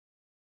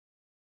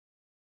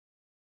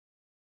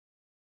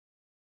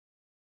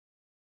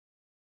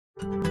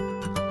The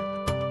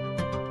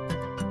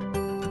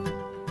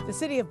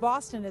city of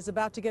Boston is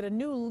about to get a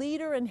new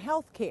leader in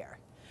healthcare.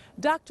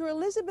 Dr.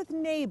 Elizabeth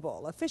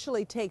Nabel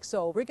officially takes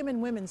over Brigham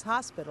and Womens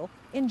Hospital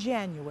in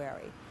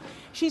January.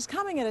 She's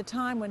coming at a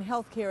time when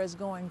healthcare is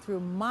going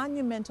through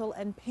monumental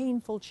and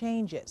painful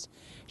changes.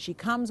 She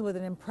comes with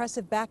an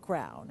impressive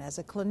background as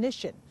a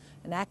clinician,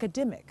 an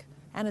academic,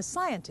 and a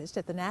scientist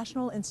at the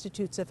National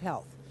Institutes of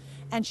Health.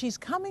 And she's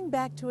coming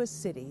back to a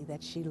city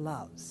that she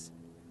loves.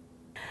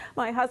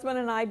 My husband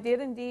and I did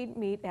indeed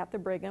meet at the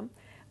Brigham.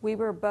 We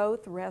were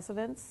both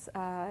residents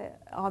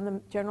on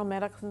the general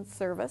medicine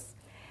service.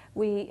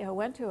 We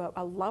went to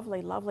a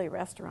lovely, lovely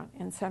restaurant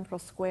in Central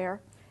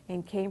Square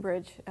in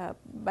Cambridge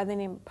by the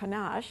name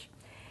Panache.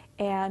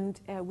 And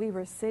we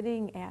were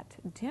sitting at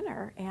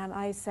dinner, and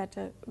I said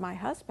to my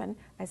husband,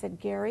 I said,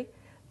 Gary,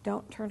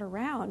 don't turn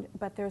around,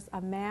 but there's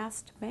a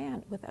masked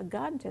man with a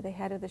gun to the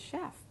head of the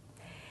chef.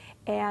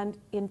 And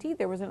indeed,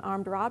 there was an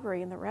armed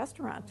robbery in the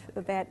restaurant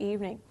that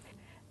evening.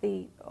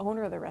 The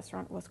owner of the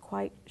restaurant was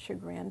quite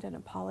chagrined and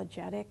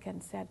apologetic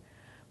and said,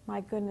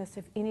 my goodness,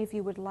 if any of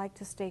you would like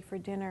to stay for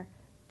dinner,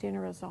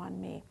 dinner is on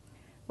me.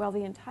 Well,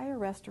 the entire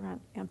restaurant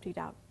emptied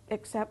out,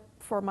 except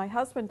for my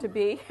husband to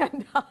be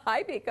and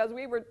I, because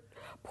we were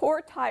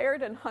poor,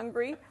 tired, and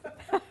hungry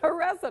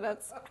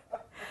residents.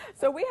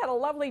 So we had a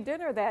lovely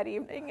dinner that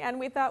evening, and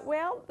we thought,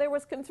 well, there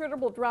was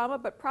considerable drama,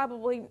 but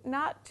probably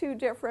not too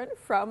different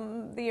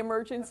from the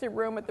emergency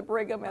room at the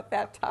Brigham at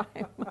that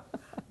time.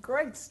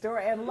 Great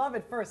story, and love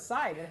at first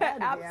sight. It had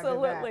to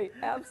Absolutely, be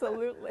after that.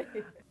 absolutely.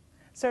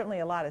 Certainly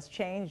a lot has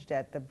changed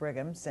at the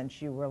Brigham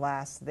since you were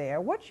last there.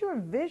 What's your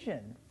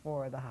vision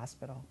for the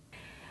hospital?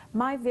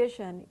 My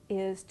vision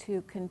is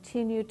to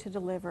continue to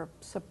deliver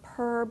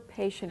superb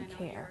patient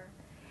care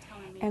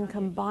and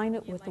combine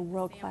it with the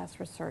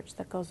world-class research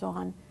that goes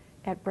on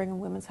at Brigham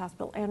and Womens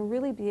Hospital and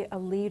really be a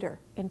leader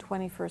in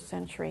 21st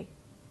century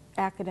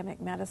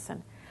academic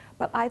medicine.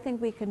 But I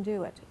think we can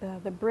do it.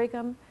 The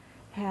Brigham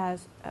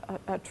has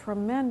a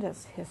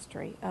tremendous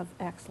history of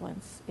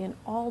excellence in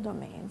all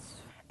domains.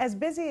 As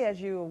busy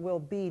as you will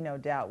be, no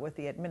doubt, with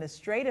the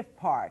administrative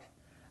part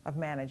of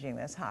managing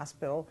this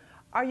hospital,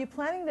 are you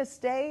planning to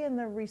stay in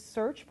the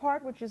research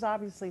part, which is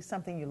obviously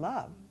something you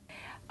love?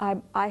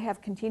 I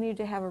have continued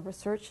to have a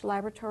research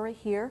laboratory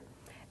here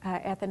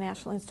at the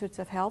National Institutes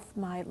of Health.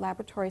 My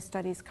laboratory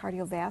studies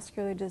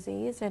cardiovascular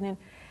disease, and in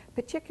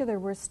particular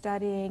we're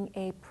studying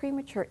a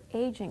premature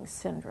aging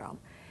syndrome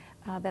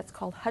that's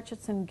called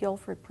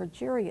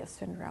Hutchinson-Gilford-Progeria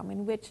syndrome,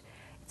 in which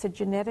it's a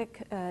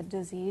genetic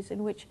disease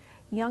in which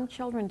young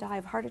children die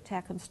of heart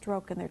attack and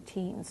stroke in their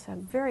teens, a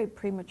very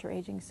premature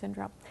aging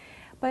syndrome.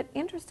 But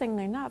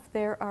interestingly enough,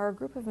 there are a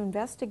group of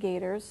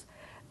investigators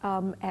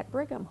at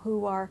Brigham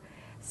who are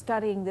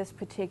studying this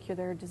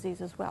particular disease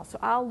as well. So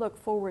I'll look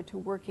forward to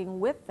working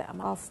with them.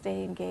 I'll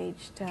stay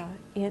engaged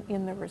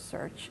in the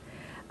research.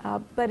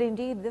 But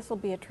indeed, this will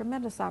be a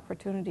tremendous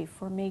opportunity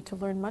for me to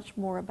learn much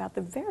more about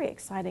the very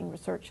exciting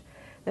research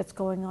that's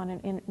going on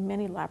in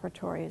many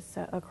laboratories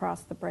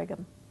across the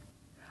Brigham.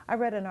 I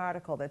read an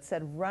article that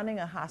said running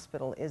a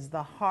hospital is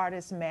the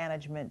hardest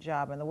management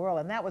job in the world,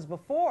 and that was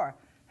before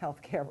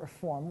healthcare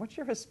reform. What's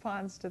your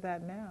response to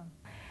that now?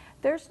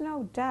 There's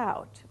no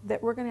doubt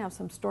that we're going to have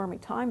some stormy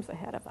times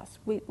ahead of us.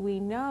 We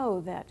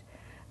know that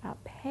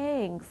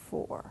paying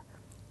for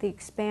the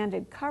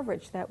expanded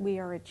coverage that we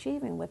are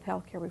achieving with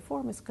healthcare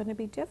reform is going to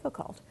be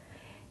difficult.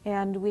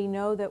 And we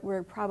know that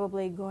we're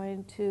probably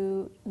going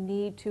to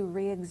need to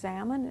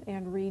re-examine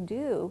and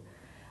redo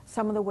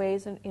some of the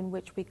ways in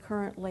which we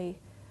currently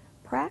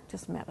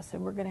practice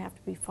medicine. We're going to have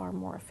to be far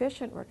more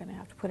efficient. We're going to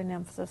have to put an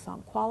emphasis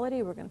on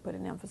quality. We're going to put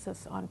an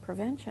emphasis on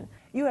prevention.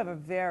 You have a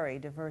very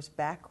diverse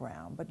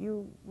background, but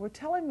you were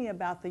telling me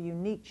about the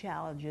unique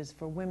challenges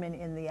for women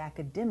in the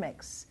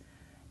academics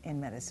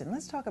in medicine.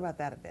 Let's talk about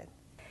that a bit.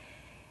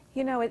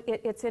 You know,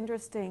 it's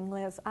interesting,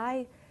 Liz.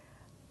 I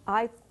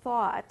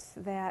thought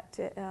that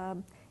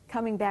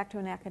coming back to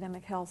an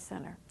academic health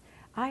center,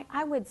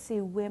 I would see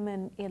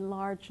women in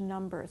large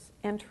numbers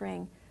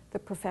entering the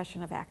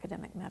profession of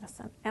academic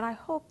medicine, and I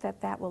hope that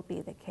that will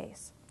be the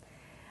case.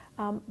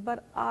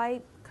 But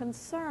I'm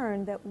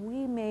concerned that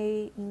we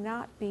may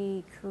not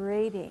be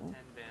creating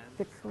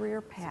the career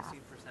path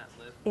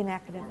in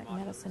academic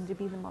medicine to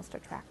be the most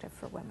attractive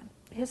for women.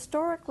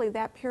 Historically,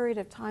 that period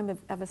of time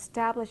of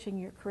establishing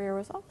your career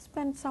has always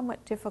been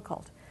somewhat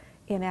difficult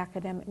in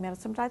academic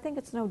medicine, but I think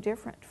it's no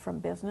different from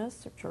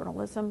business or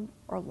journalism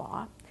or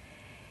law.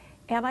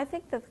 And I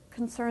think the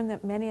concern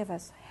that many of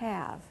us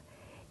have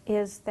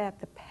is that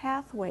the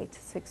pathway to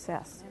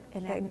success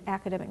in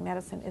academic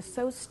medicine is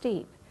so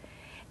steep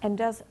and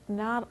does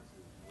not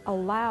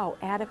allow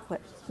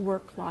adequate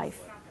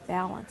work-life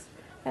balance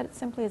that it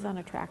simply is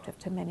unattractive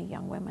to many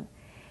young women.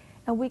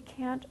 And we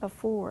can't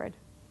afford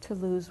to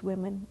lose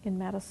women in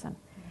medicine.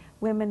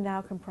 Women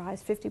now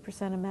comprise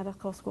 50% of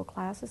medical school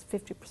classes,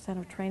 50%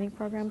 of training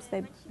programs.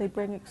 They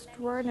bring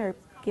extraordinary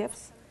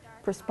gifts,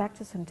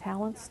 perspectives, and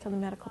talents to the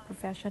medical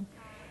profession.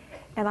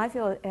 And I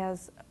feel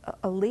as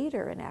a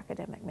leader in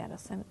academic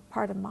medicine,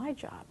 part of my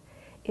job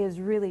is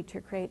really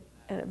to create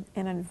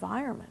an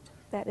environment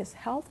that is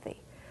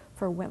healthy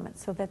for women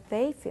so that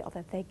they feel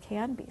that they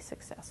can be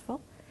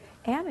successful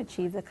and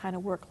achieve the kind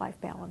of work-life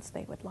balance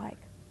they would like.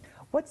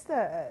 What's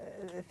the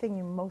thing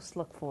you most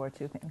look forward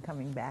to in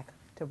coming back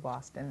to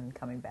Boston and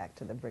coming back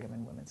to the Brigham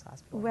and Women's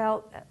Hospital?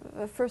 Well,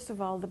 first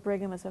of all, the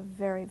Brigham is a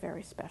very,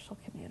 very special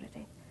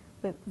community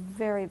with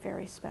very,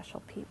 very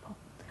special people.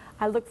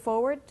 I look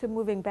forward to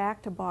moving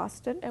back to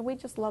Boston, and we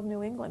just love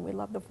New England. We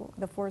love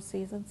the Four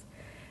Seasons.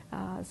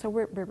 So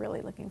we're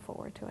really looking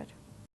forward to it.